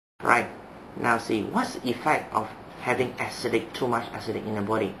Right, now see, what's the effect of having acidic, too much acidic in the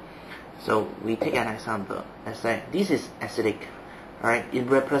body? So we take an example. Let's say this is acidic. Right, it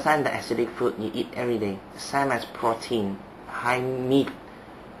represents the acidic food you eat every day, same as protein, high meat,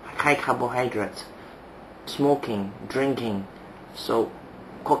 high carbohydrates, smoking, drinking. So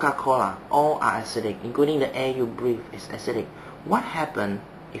Coca-Cola, all are acidic, including the air you breathe is acidic. What happens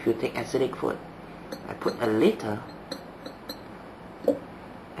if you take acidic food? I put a liter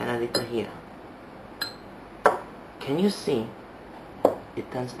and a liter here. Can you see?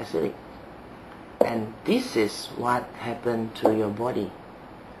 It turns acidic. And this is what happened to your body.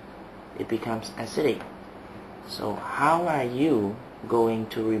 It becomes acidic. So how are you going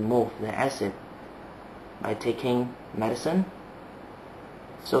to remove the acid? By taking medicine?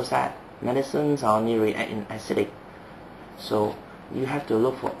 So sad. Medicines only react in acidic. So you have to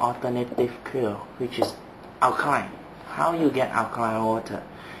look for alternative cure, which is alkaline. How you get alkaline water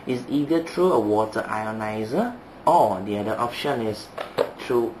is either through a water ionizer, or the other option is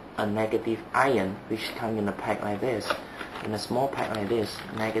through a negative ion, which comes in a pack like this, in a small pack like this,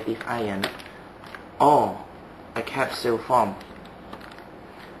 negative ion, or a capsule form,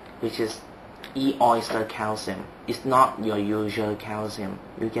 which is oyster calcium. It's not your usual calcium.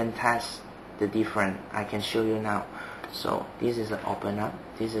 You can test the difference. I can show you now. So this is an open up,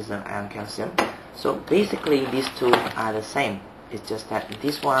 this is an ion calcium. So basically these two are the same. It's just that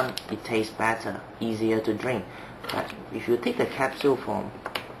this one, it tastes better, easier to drink. But if you take the capsule form,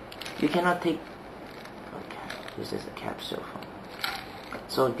 you cannot take, okay, this is a capsule form.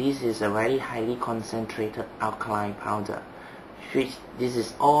 So this is a very highly concentrated alkaline powder, which this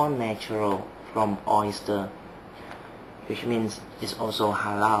is all natural from oyster, which means it's also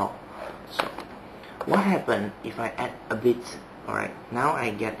halal. So what happens if I add a bit? Alright, now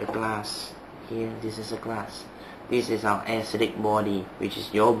I get a glass. Here, this is a glass. This is our acidic body, which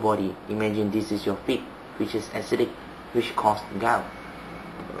is your body. Imagine this is your feet, which is acidic, which causes gout.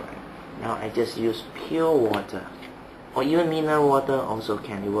 Alright, now I just use pure water, or even mineral water also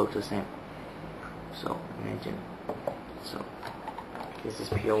can. It works the same. So imagine. So this is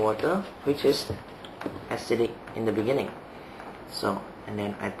pure water, which is acidic in the beginning. So, and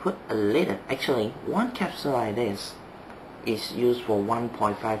then I put a little, actually one capsule like this is used for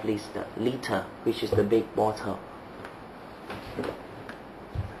 1.5 liter, which is the big bottle.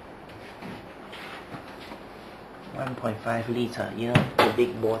 .5 liter, you know, the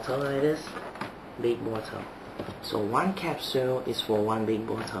big bottle like this, big bottle. So one capsule is for one big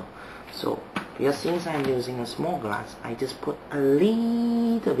bottle. So because since I'm using a small glass, I just put a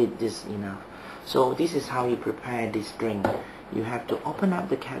little bit, this enough. So this is how you prepare this drink. You have to open up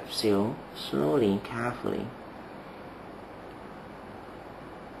the capsule slowly, carefully.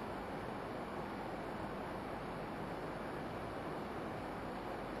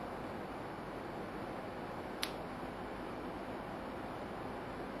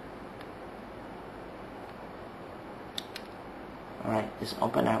 Alright, just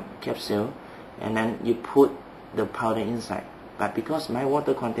open up capsule and then you put the powder inside. But because my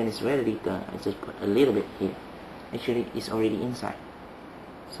water content is very little, I just put a little bit here. Actually, it's already inside.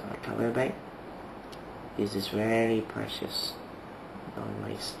 So I cover back. This is very precious. Don't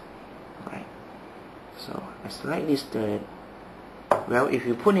waste. Right. So I slightly stir it. Well, if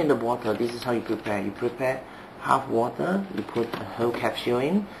you put in the bottle, this is how you prepare. You prepare half water, you put a whole capsule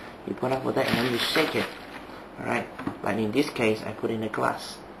in, you put half water, and then you shake it. Alright, but in this case, I put in a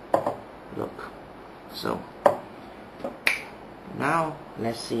glass. Look. So now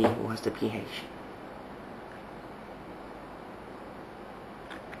let's see what's the pH.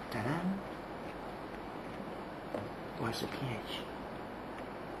 Ta-da! What's the pH?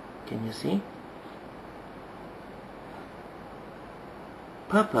 Can you see?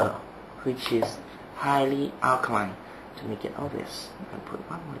 Purple, which is highly alkaline. To make it obvious, I put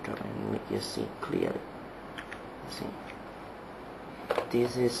one more drop and make you see clearly. See,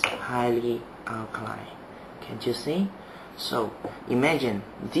 this is highly alkaline. Can't you see? So imagine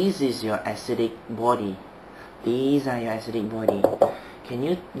this is your acidic body. These are your acidic body. Can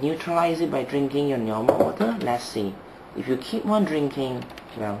you neutralize it by drinking your normal water? Let's see. If you keep on drinking,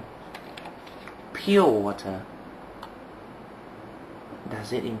 well, pure water,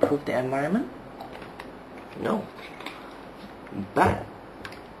 does it improve the environment? No. But,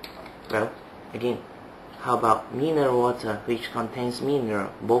 well, again, how about mineral water, which contains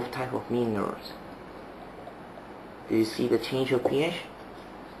mineral, both type of minerals? Do you see the change of pH?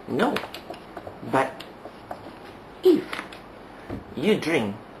 No. But if you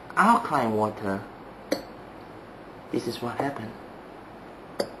drink alkaline water, this is what happened.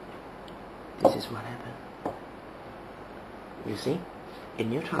 This is what happened. You see? it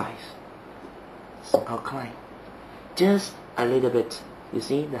neutralizes. It's alkaline. Just a little bit. You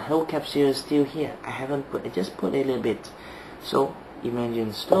see, the whole capsule is still here. I haven't put it, just put a little bit. So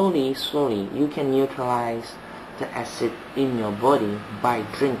imagine slowly, you can neutralize the acid in your body by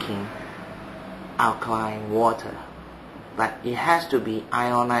drinking alkaline water. But it has to be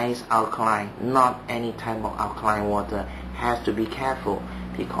ionized alkaline, not any type of alkaline water. Has to be careful,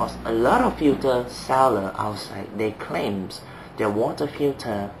 because a lot of filter seller outside, they claims their water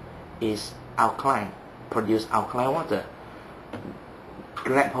filter is alkaline, produce alkaline water.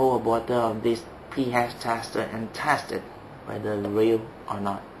 Grab hold of bottle of this pH tester and test it whether real or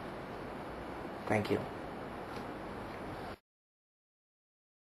not. Thank you.